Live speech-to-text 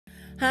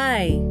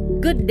Hi,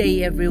 good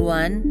day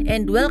everyone,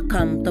 and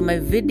welcome to my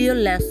video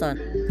lesson.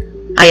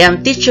 I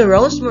am Teacher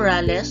Rose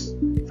Morales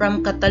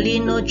from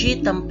Catalino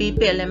G.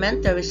 Tampipi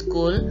Elementary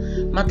School,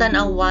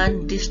 Matanao I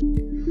District.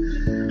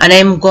 And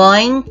I am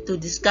going to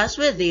discuss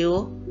with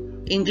you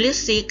English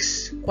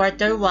 6,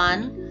 Quarter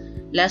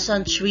 1,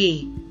 Lesson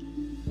 3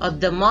 of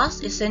the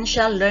most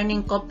essential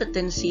learning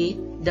competency,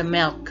 the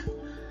milk,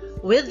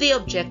 with the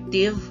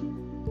objective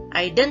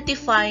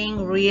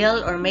identifying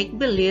real or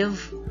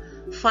make-believe,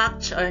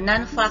 facts or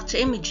non-fact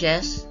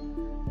images,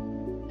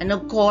 and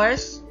of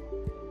course,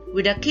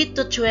 with a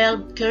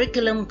K-12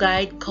 curriculum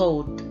guide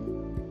code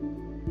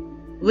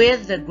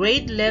with the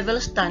grade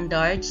level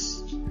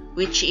standards,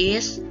 which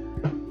is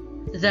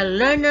the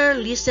learner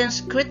listens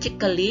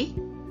critically,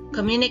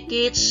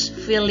 communicates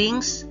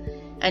feelings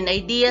and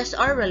ideas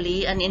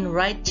orally and in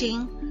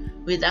writing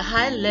with a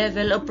high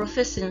level of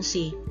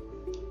proficiency,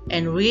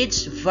 and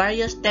reads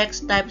various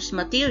text types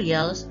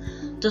materials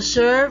to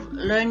serve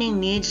learning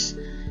needs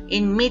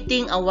in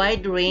meeting a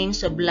wide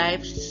range of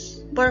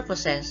life's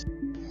purposes.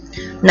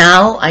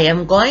 Now, I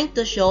am going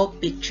to show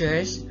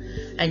pictures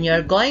and you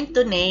are going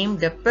to name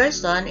the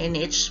person in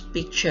each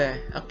picture,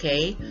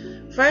 okay?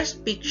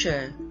 First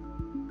picture.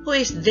 Who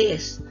is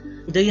this?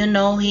 Do you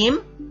know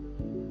him?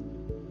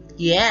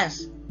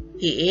 Yes,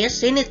 he is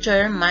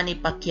Senator Manny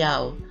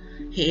Pacquiao.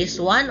 He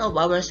is one of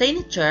our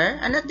senator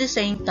and at the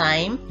same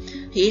time,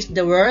 he is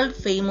the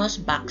world-famous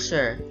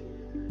boxer.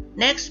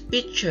 Next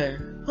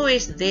picture. Who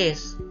is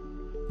this?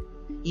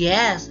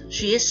 Yes,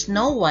 she is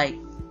Snow White.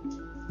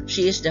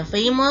 She is the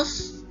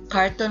famous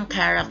cartoon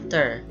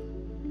character.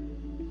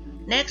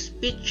 Next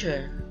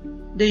picture.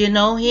 Do you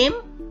know him?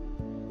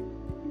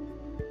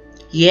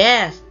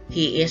 Yes,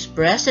 he is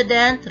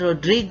President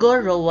Rodrigo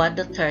Roa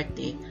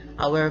Duterte,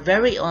 our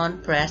very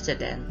own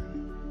president.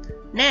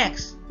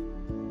 Next.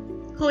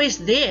 Who is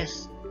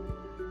this?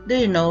 Do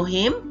you know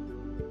him?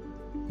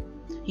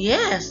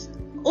 Yes,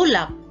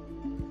 Olaf.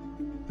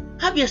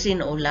 Have you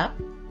seen Olaf?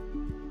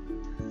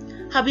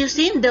 Have you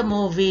seen the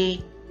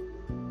movie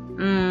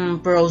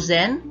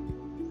Frozen?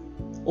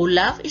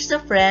 Olaf is the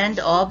friend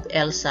of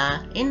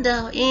Elsa in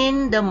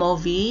the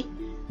movie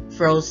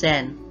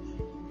Frozen.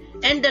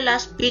 And the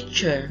last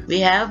picture we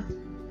have,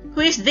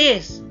 who is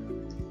this?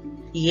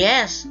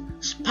 Yes,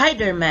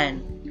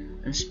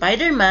 Spider-Man. And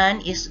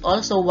Spider-Man is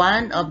also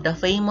one of the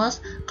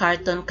famous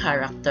cartoon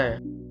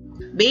characters.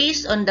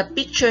 Based on the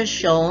pictures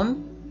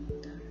shown,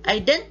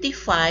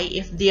 identify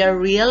if they are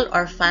real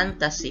or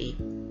fantasy.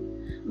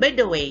 By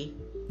the way,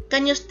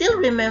 can you still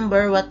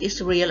remember what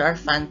is real or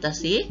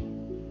fantasy?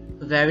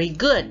 Very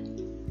good.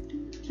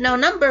 Now,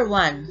 number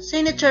 1,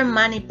 Senator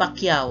Manny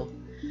Pacquiao.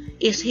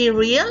 Is he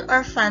real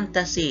or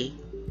fantasy?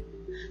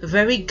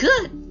 Very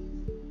good.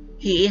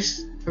 He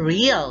is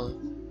real.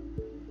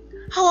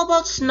 How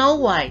about Snow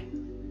White?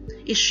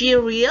 Is she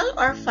real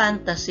or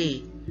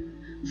fantasy?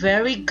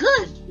 Very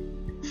good.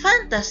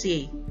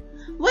 Fantasy.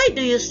 Why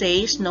do you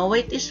say Snow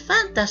White is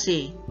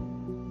fantasy?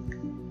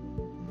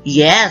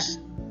 Yes,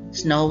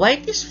 Snow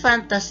White is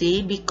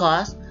fantasy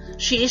because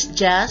she is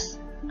just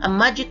a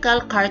magical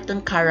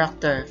cartoon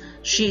character.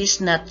 She is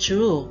not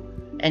true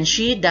and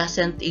she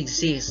doesn't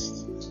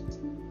exist.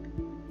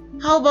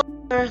 How about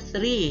number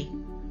 3?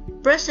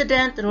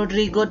 President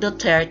Rodrigo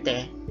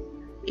Duterte.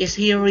 Is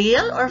he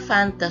real or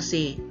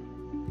fantasy?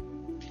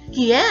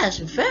 Yes,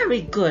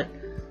 very good.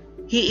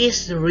 He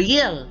is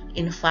real.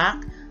 In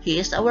fact, he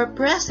is our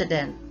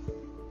president.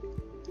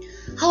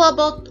 How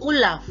about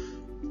Olaf?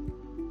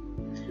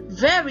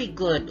 Very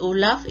good.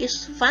 Olaf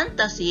is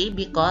fantasy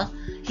because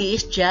he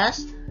is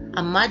just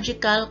a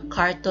magical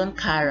cartoon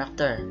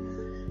character.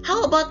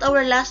 How about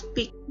our last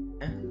picture?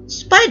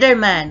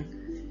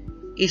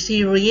 Spider-Man. Is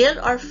he real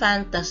or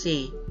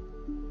fantasy?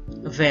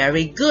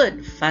 Very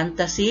good.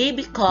 Fantasy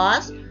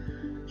because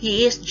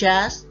he is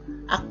just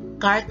a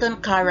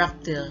cartoon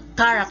character.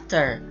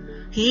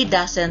 He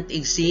doesn't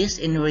exist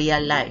in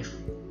real life.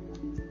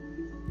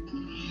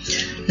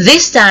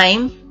 This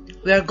time,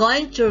 we are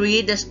going to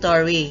read the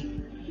story.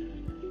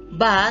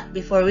 But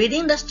before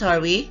reading the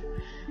story,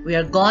 we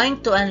are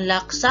going to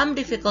unlock some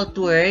difficult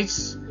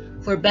words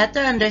for better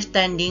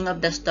understanding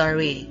of the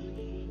story.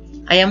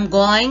 I am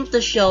going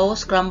to show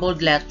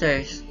scrambled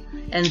letters,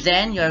 and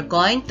then you are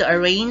going to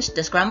arrange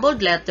the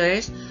scrambled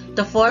letters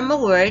to form a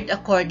word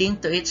according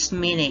to its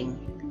meaning.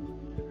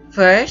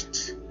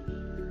 First,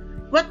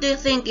 what do you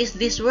think is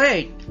this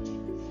word?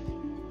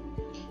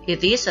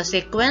 It is a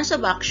sequence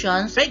of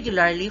actions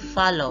regularly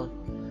followed.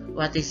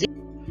 What is it?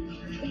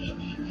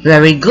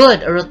 Very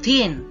good, a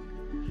routine.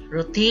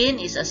 Routine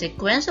is a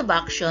sequence of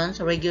actions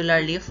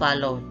regularly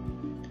followed.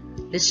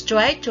 Let's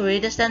try to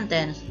read the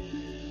sentence.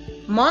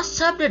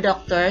 Most of the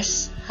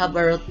doctors have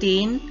a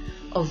routine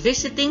of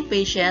visiting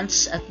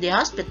patients at the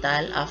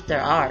hospital after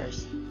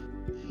hours.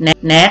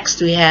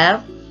 Next, we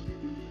have,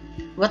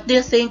 what do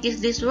you think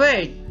is this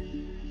word?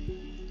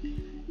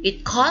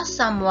 It causes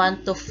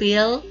someone to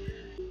feel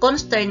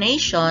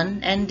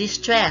consternation and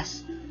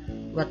distress.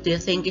 What do you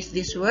think is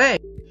this word?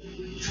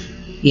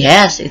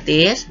 Yes, it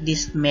is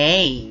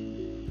dismay.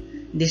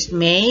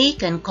 Dismay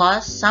can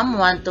cause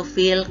someone to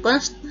feel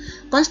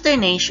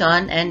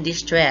consternation and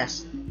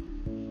distress.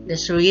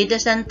 Let's read the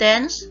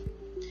sentence.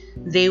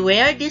 They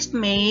were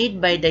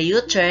dismayed by the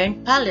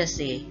U-turn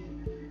policy.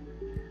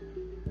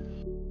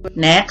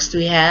 Next,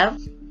 we have,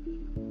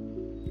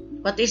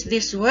 what is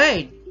this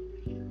word?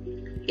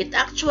 It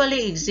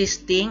actually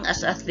existing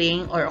as a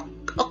thing or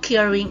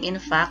occurring in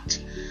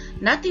fact,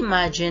 not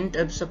imagined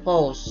or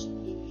supposed.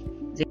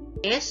 This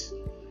is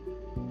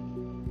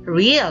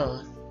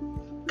real.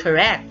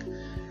 Correct.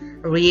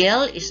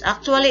 Real is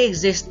actually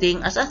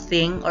existing as a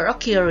thing or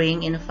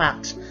occurring in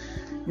fact,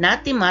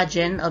 not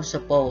imagined or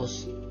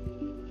supposed.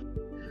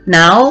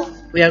 Now,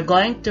 we are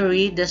going to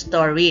read the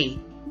story.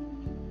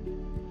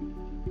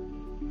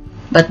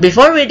 But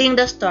before reading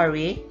the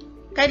story,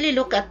 kindly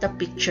look at the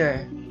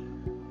picture.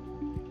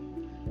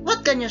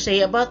 What can you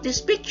say about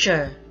this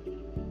picture?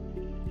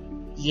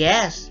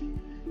 Yes,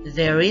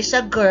 there is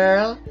a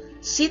girl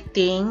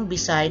sitting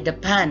beside the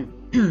pond.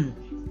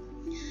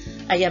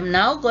 I am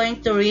now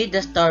going to read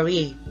the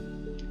story.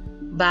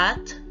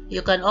 But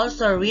you can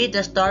also read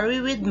the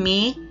story with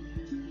me.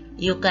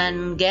 You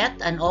can get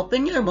and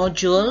open your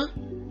module,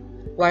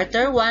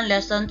 Quarter 1,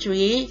 Lesson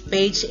 3,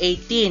 page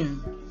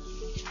 18.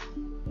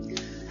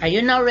 Are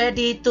you now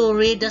ready to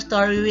read the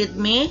story with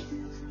me?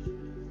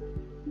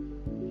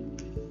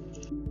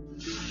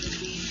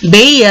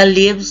 Bea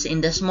lives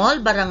in the small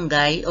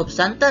barangay of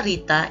Santa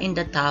Rita in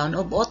the town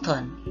of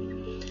Oton.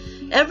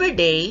 Every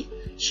day,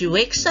 she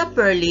wakes up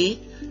early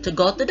to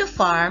go to the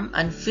farm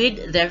and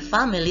feed their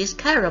family's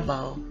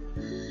carabao.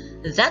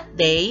 That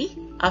day,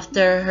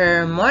 after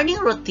her morning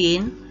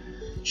routine,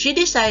 she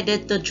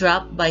decided to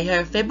drop by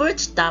her favorite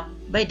stop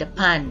by the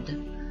pond.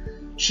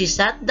 She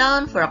sat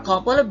down for a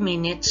couple of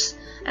minutes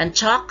and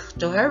talked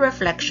to her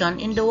reflection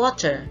in the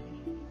water.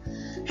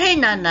 Her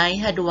nanay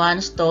had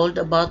once told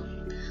about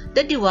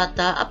the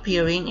diwata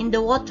appearing in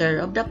the water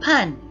of the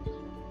pond.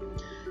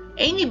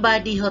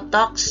 Anybody who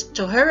talks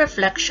to her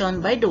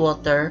reflection by the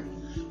water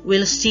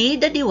will see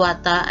the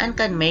diwata and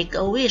can make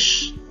a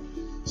wish.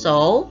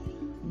 So,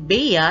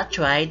 Bea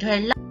tried her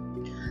luck.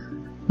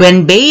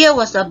 When Bea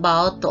was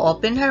about to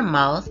open her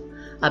mouth,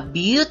 a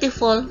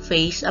beautiful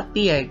face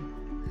appeared.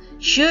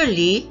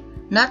 Surely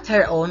not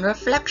her own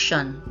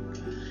reflection.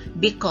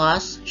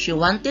 Because she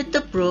wanted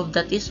to prove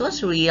that this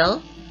was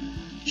real,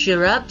 she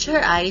rubbed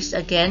her eyes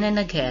again and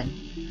again.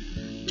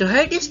 To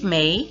her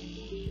dismay,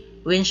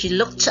 when she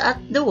looked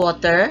at the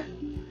water,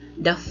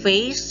 the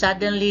face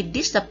suddenly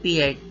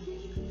disappeared.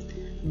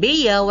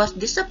 Bea was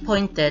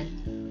disappointed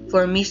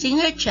for missing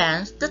her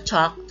chance to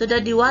talk to the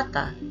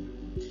diwata.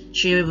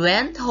 She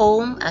went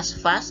home as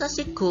fast as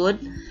she could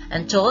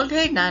and told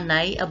her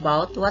nanay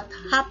about what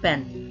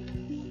happened.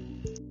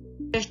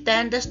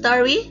 Understand the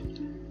story?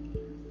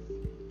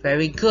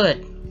 Very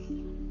good.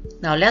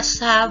 Now let's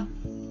have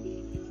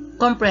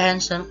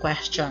comprehension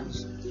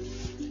questions.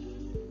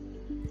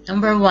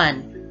 Number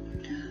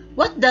 1.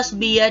 What does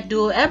Bea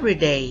do every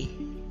day?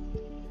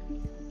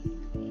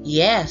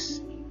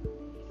 Yes,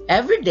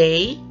 every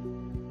day,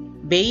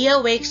 Bea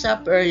wakes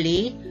up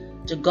early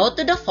to go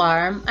to the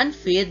farm and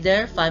feed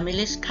their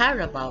family's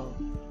carabao.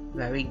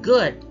 Very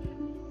good.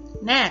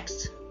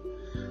 Next,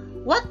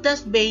 what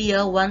does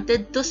Bea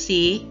wanted to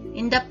see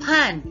in the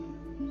pond?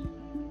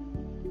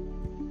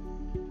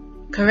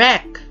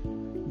 Correct.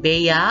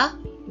 Bea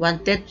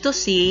wanted to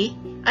see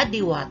a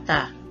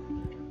diwata.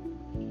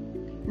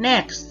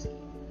 Next,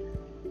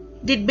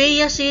 did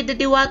Bea see the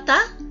diwata?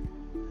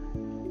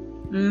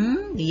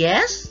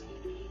 Yes?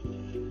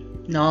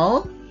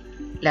 No?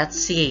 Let's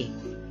see.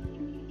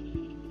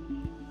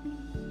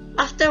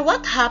 After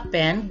what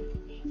happened,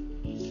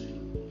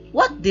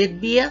 what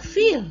did Bea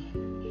feel?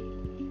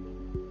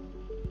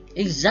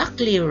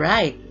 Exactly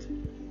right.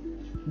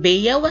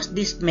 Bea was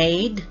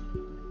dismayed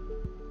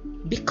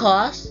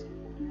because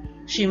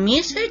she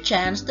missed her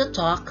chance to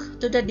talk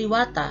to the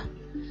diwata.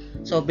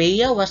 So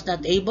Bea was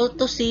not able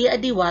to see a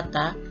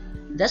diwata.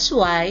 That's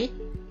why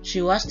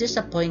she was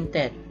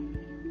disappointed.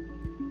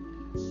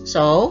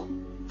 So,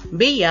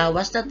 Bea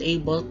was not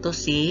able to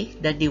see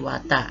the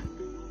diwata.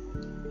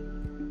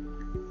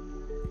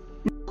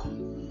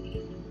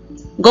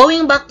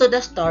 Going back to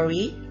the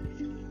story,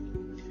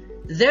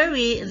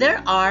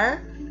 there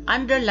are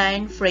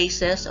underlined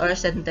phrases or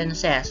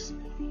sentences.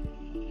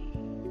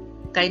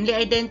 Kindly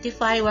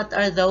identify what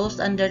are those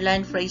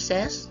underlined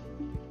phrases.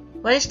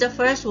 What is the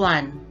first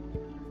one?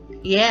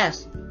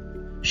 Yes,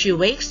 she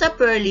wakes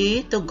up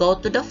early to go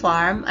to the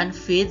farm and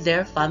feed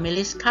their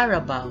family's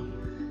carabao.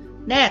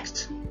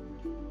 Next,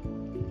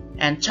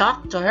 and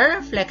talk to her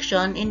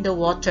reflection in the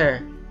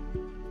water.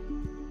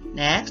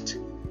 Next,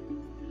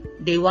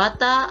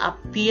 diwata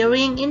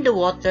appearing in the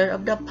water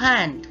of the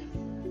pond.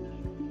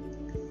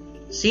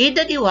 See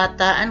the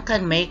diwata and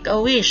can make a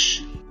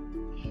wish.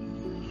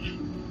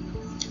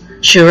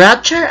 She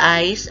rubbed her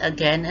eyes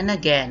again and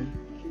again,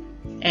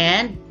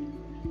 and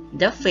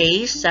the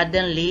face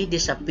suddenly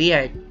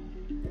disappeared.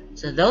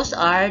 So those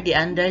are the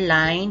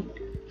underlined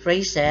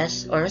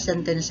phrases or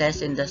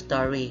sentences in the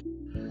story.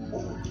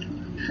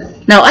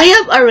 Now I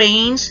have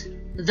arranged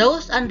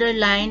those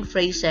underlined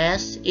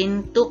phrases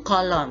in 2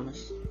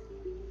 columns.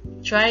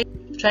 Try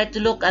to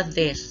look at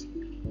this.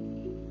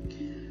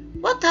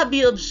 What have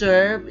you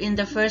observed in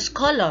the first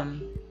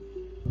column?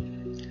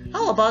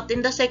 How about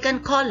in the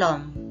second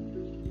column?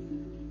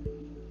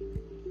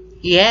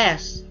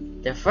 Yes,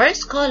 the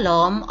first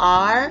column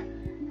are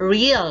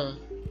real.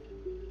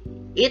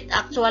 It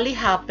actually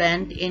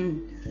happened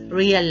in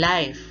real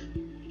life.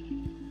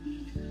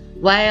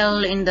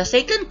 While in the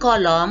second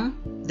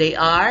column, they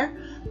are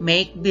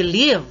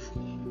make-believe.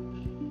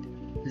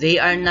 They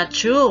are not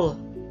true.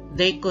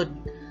 They could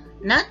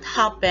not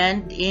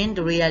happen in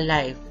real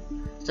life.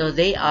 So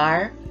they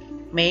are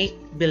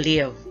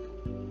make-believe.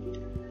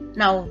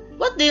 Now,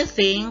 what do you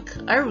think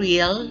are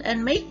real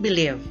and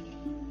make-believe?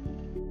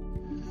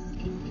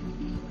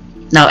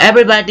 Now,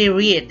 everybody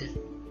read.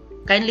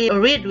 Kindly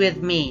read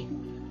with me.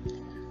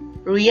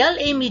 Real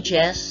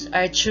images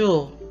are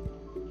true.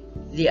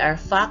 They are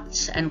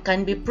facts and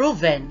can be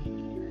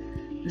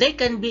proven. They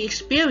can be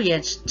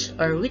experienced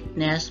or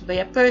witnessed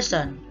by a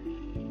person.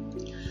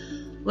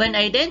 When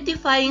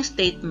identifying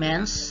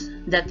statements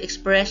that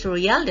express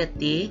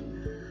reality,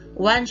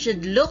 one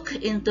should look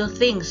into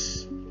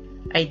things,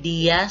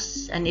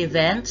 ideas, and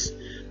events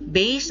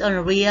based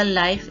on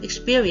real-life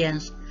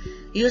experience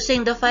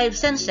using the 5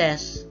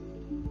 senses: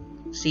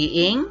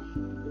 seeing,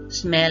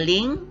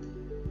 smelling,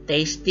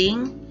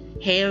 tasting,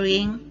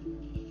 hearing,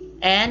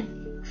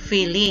 and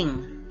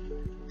feeling.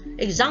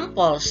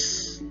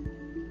 Examples: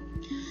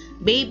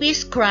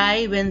 babies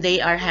cry when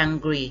they are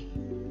hungry.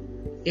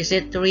 Is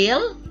it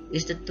real?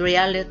 Is it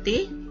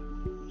reality?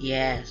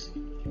 Yes.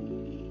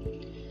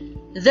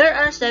 There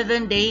are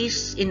 7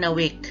 days in a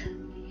week.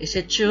 Is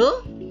it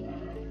true?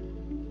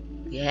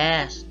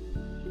 Yes.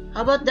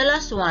 How about the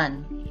last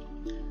one?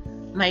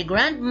 My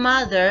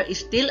grandmother is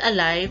still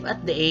alive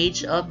at the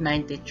age of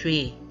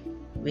 93,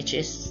 which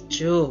is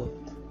true.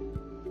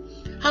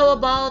 How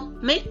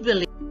about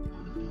make-believe?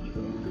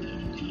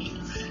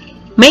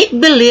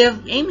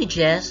 Make-believe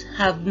images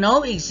have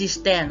no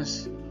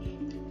existence.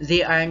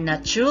 They are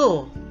not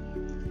true.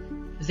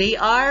 They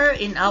are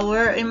in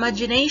our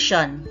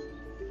imagination.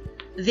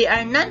 They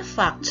are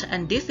non-fact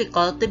and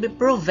difficult to be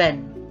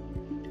proven.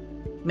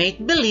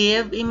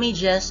 Make-believe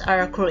images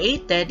are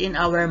created in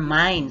our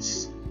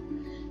minds.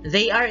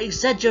 They are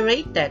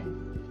exaggerated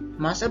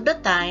most of the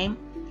time.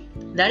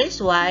 That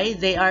is why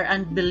they are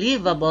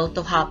unbelievable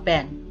to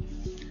happen.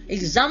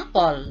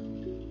 Example: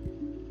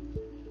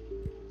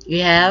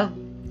 you have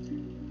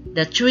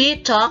the tree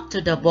talk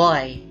to the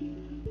boy.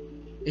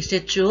 Is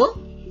it true?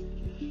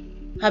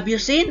 Have you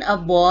seen a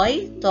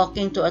boy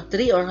talking to a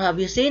tree, or have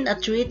you seen a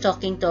tree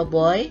talking to a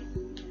boy?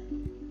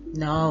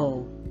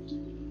 No.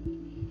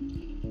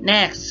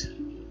 Next,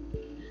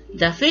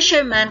 the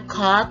fisherman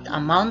caught a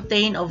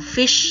mountain of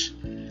fish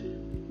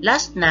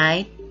last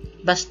night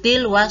but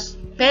still was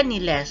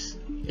penniless.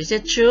 Is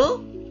it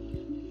true?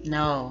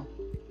 No.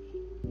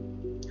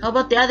 How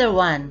about the other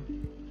one?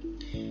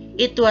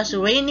 It was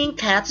raining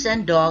cats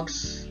and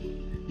dogs.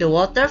 The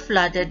water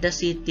flooded the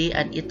city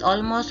and it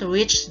almost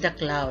reached the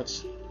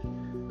clouds,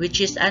 which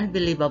is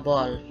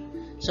unbelievable.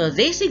 So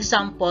these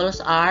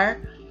examples are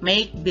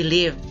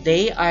make-believe.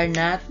 They are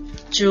not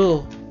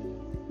true.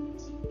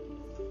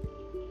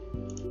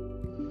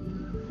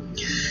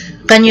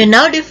 Can you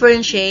now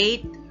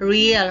differentiate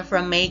real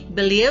from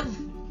make-believe?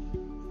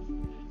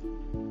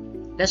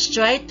 Let's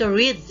try to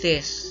read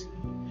this.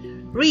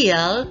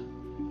 Real,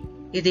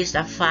 it is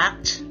a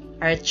fact,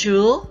 are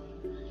true.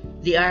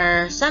 They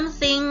are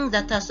something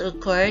that has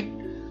occurred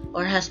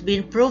or has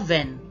been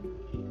proven.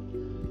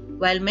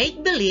 While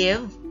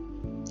make-believe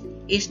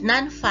is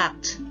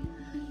non-fact,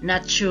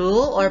 not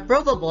true or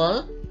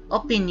probable,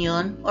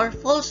 opinion or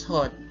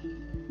falsehood.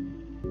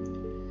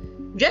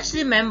 Just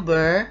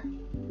remember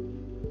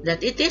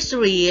that it is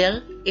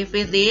real if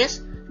it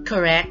is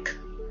correct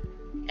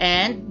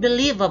and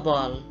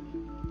believable.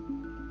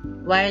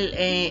 While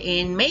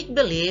in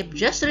make-believe,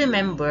 just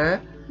remember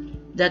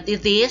that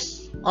it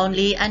is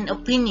only an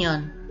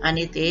opinion and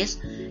it is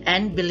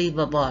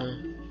unbelievable.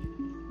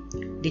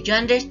 Did you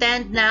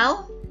understand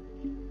now?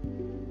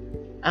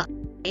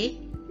 Okay.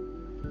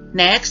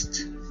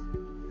 Next.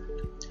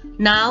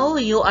 Now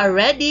you are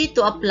ready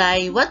to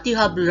apply what you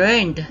have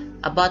learned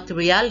about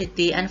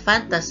reality and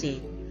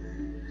fantasy.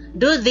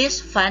 Do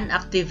this fun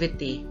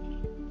activity.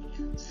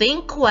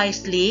 Think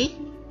wisely,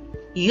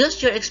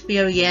 use your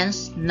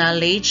experience,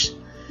 knowledge,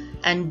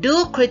 and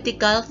do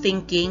critical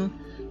thinking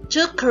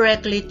to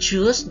correctly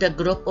choose the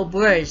group of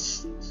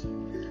words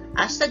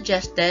as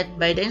suggested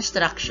by the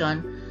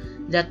instruction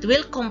that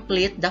will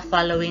complete the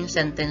following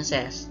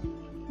sentences.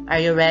 Are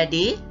you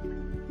ready?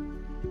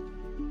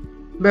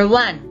 Number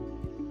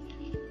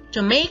 1.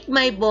 To make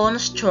my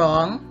bones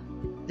strong.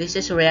 This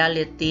is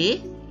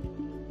reality.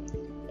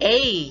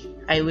 A.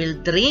 I will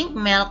drink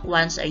milk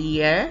once a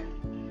year.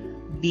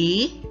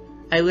 B.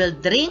 I will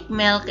drink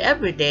milk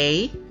every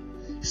day.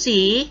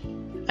 C.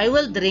 I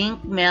will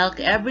drink milk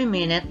every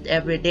minute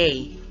every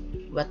day.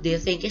 What do you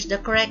think is the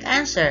correct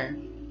answer?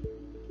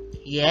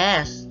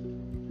 Yes.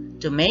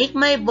 To make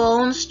my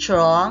bones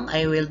strong,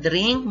 I will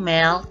drink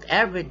milk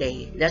every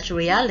day. That's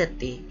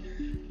reality.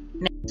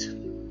 Next.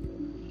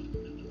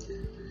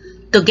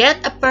 To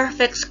get a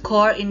perfect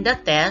score in the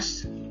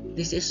test,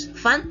 this is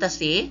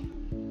fantasy.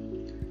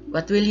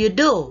 What will you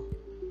do?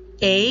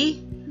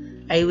 A.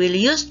 I will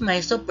use my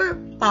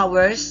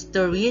superpowers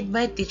to read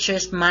my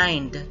teacher's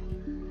mind.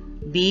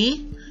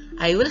 B.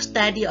 I will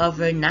study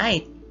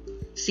overnight.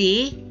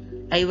 C.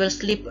 I will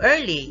sleep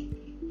early.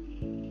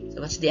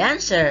 So what's the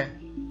answer?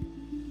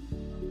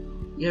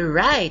 You're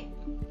right.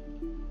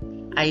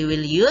 I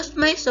will use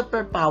my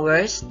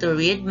superpowers to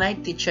read my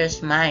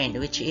teacher's mind,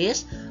 which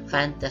is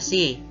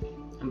fantasy.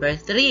 Number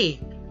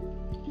 3.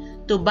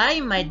 To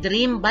buy my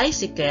dream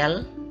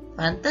bicycle,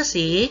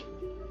 fantasy.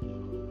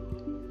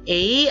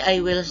 A. I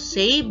will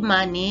save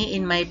money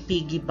in my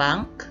piggy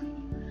bank.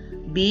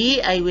 B.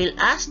 I will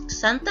ask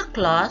Santa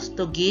Claus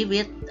to give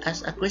it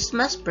as a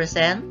Christmas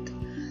present.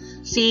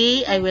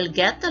 C. I will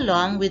get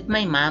along with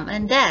my mom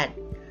and dad.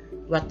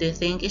 What do you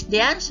think is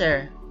the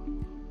answer?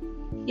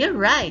 You're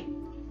right.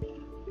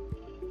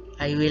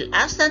 I will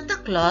ask Santa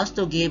Claus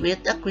to give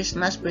it a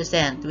Christmas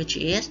present, which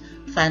is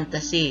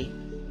fantasy.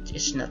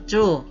 It's not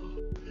true.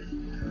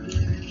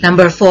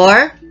 Number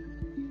 4.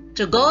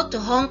 To go to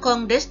Hong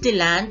Kong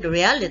Disneyland,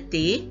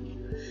 reality.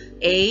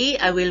 A.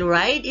 I will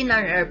ride in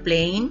an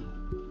airplane.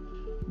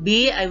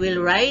 B. I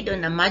will ride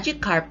on a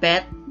magic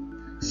carpet.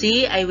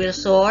 C. I will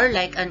soar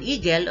like an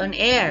eagle on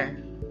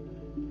air.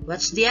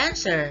 What's the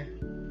answer?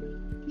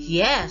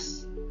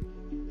 Yes.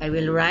 I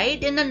will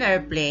ride in an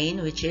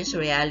airplane, which is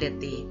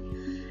reality.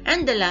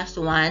 And the last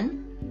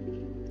one.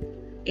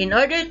 In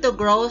order to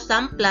grow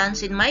some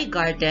plants in my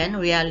garden,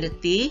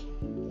 reality.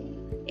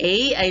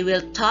 A. I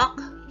will talk,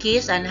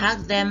 kiss, and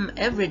hug them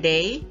every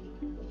day.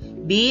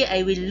 B.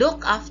 I will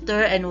look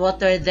after and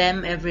water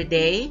them every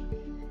day.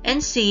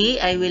 And C.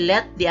 I will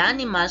let the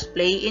animals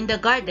play in the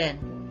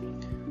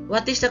garden.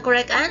 What is the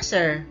correct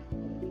answer?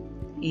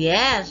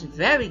 Yes,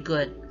 very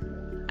good.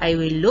 I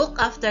will look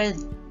after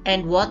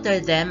and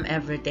water them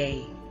every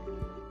day.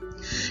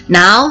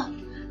 Now,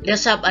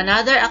 let's have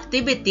another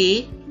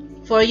activity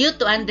for you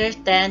to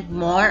understand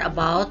more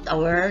about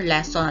our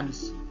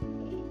lessons.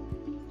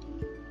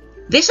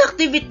 This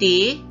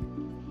activity,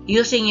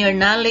 using your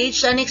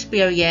knowledge and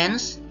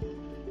experience,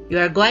 you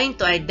are going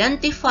to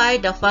identify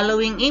the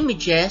following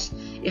images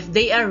if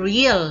they are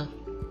real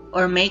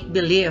or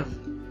make-believe.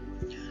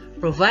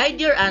 Provide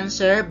your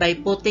answer by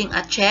putting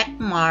a check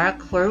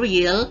mark for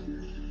real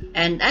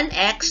and an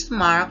X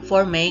mark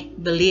for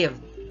make-believe.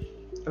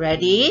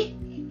 Ready?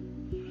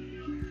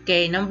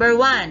 Okay, number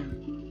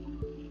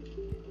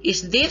 1.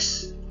 Is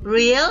this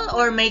real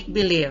or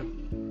make-believe?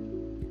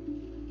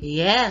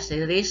 Yes,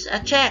 it is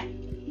a check.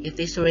 It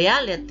is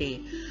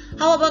reality.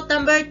 How about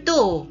number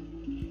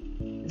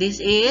 2? This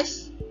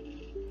is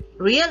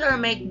real or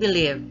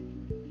make-believe?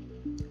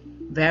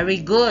 Very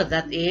good.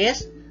 That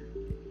is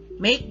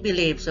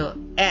make-believe. So,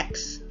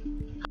 X.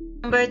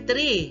 Number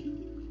 3.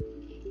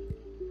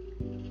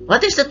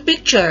 What is that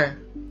picture?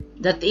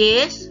 That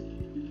is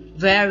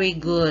very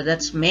good.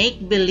 That's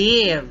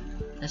make-believe.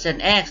 That's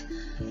an X.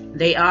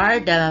 They are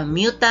the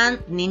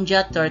mutant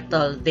ninja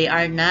turtle. They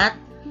are not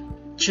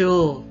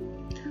true.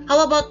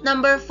 How about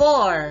number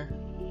 4?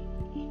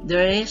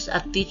 There is a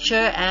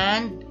teacher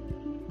and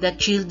the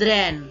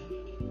children.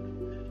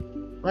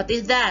 What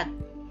is that?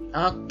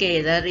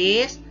 Okay, that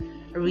is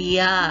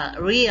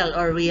real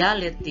or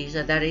reality.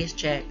 So that is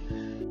check.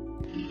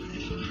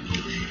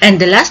 And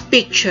the last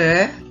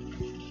picture,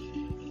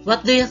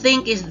 what do you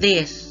think is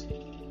this?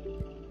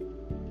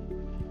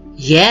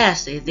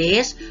 Yes, it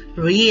is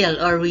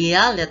real or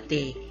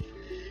reality.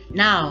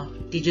 Now,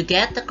 did you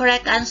get the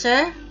correct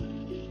answer?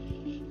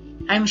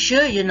 I'm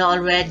sure you know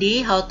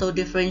already how to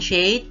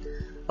differentiate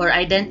or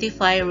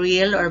identify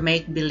real or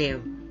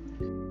make-believe.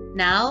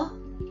 Now,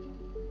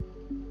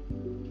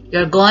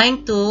 you're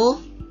going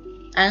to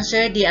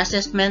answer the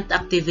assessment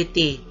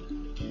activity.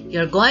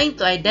 You're going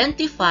to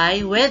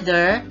identify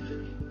whether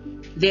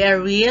they are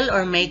real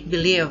or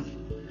make-believe.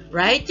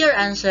 Write your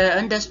answer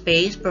on the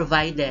space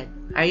provided.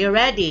 Are you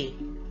ready?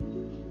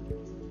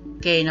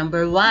 Okay,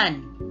 number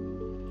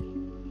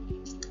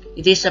 1.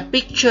 It is a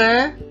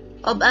picture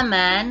of a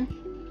man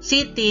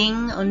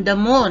sitting on the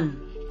moon.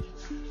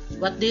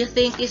 What do you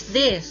think is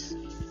this?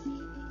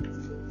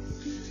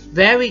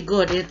 Very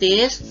good. It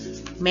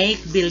is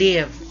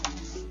make-believe.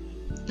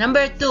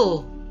 Number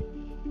 2.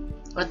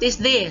 What is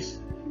this?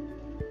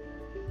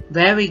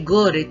 Very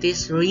good. It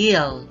is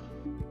real.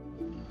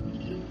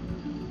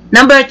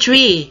 Number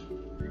 3.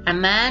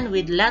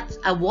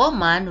 A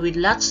woman with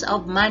lots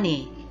of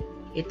money.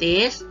 It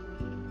is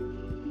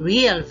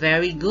real.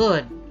 Very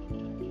good.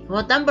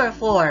 What number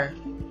 4?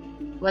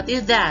 What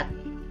is that?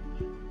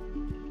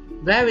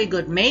 Very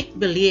good.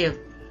 Make-believe.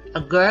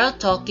 A girl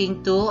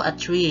talking to a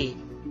tree.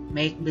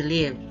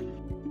 Make-believe.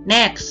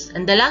 Next,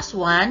 and the last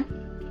one,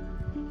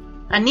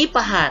 a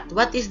nipa hat.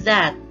 What is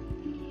that?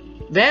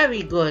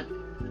 Very good.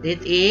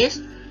 It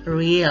is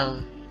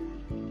real.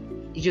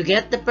 Did you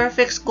get the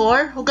perfect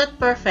score? Who got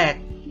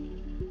perfect?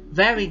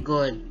 Very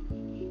good.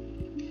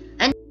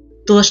 And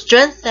To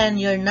strengthen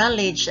your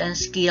knowledge and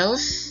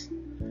skills,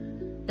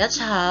 let's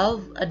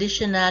have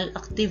additional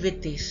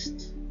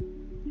activities.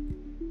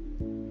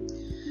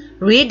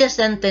 Read the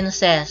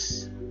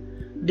sentences.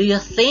 Do you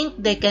think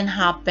they can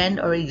happen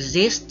or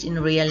exist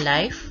in real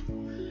life?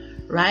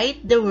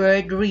 Write the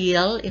word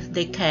real if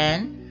they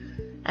can,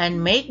 and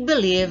make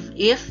believe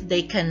if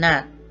they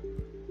cannot.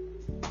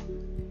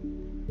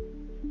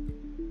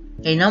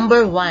 Okay,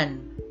 number 1.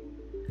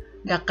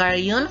 The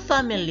Carion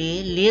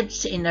family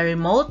lives in a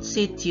remote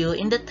sitio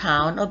in the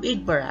town of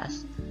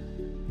Igbaras.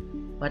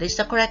 What is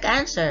the correct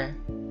answer?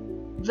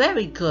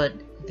 Very good.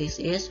 This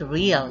is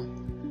real.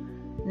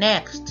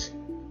 Next.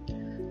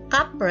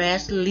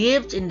 Capres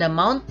lived in the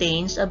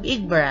mountains of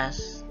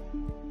Igbaras.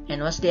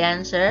 And what's the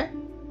answer?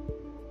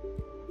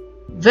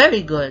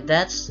 Very good.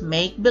 That's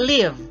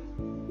make-believe.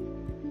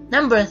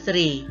 Number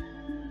 3.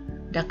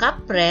 The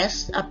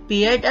Capres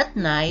appeared at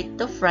night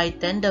to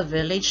frighten the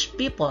village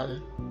people.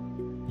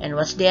 And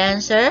what's the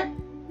answer?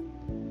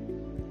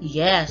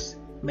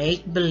 Yes,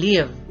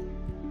 make-believe.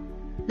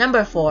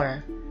 Number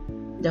 4.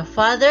 The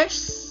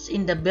fathers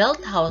in the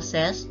built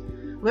houses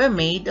were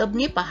made of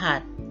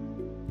nipahat.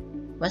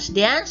 What's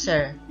the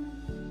answer?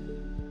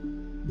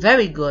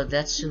 Very good,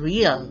 that's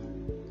real.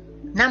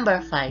 Number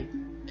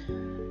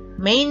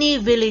 5. Many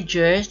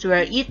villagers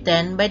were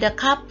eaten by the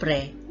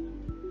capre.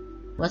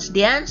 What's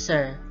the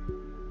answer?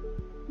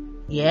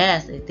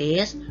 Yes, it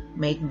is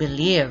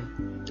make-believe.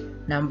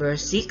 Number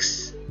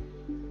 6.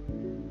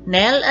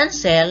 Nell and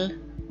Sel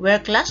were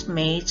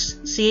classmates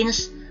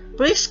since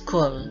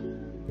preschool.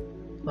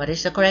 What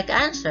is the correct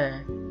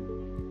answer?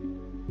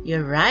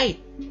 You're right,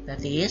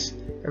 that is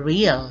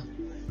real.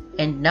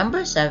 And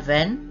number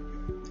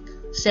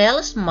 7.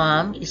 Sel's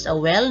mom is a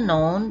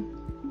well-known,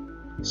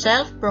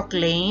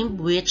 self-proclaimed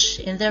witch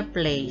in their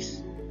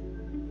place.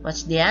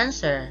 What's the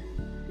answer?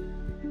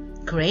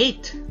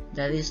 Great,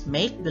 that is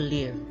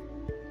make-believe.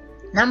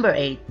 Number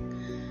 8.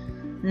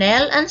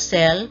 Nell and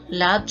Sel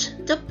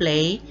loved to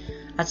play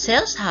at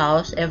Sel's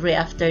house every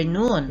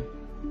afternoon.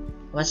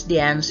 What's the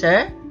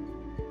answer?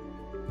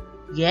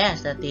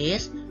 Yes, that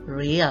is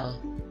real.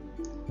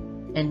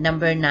 And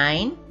number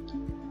 9.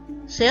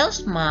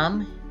 Sel's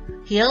mom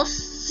heals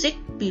sick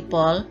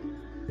people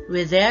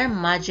with their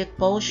magic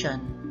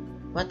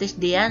potion. What is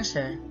the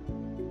answer?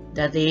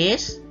 That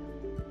is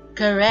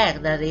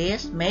correct. That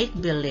is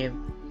make-believe.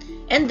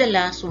 And the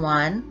last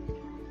one.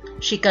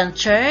 She can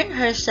turn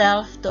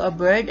herself to a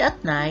bird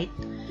at night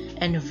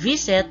and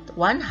visit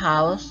one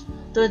house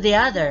to the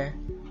other.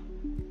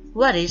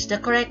 What is the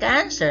correct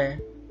answer?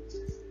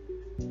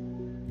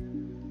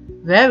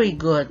 Very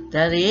good.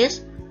 That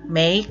is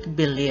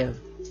make-believe.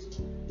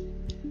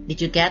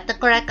 Did you get the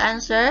correct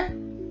answer?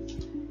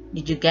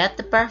 Did you get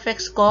the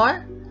perfect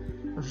score?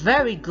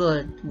 Very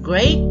good.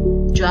 Great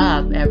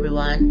job,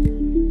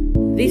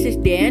 everyone. This is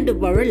the end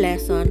of our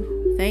lesson.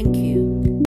 Thank you.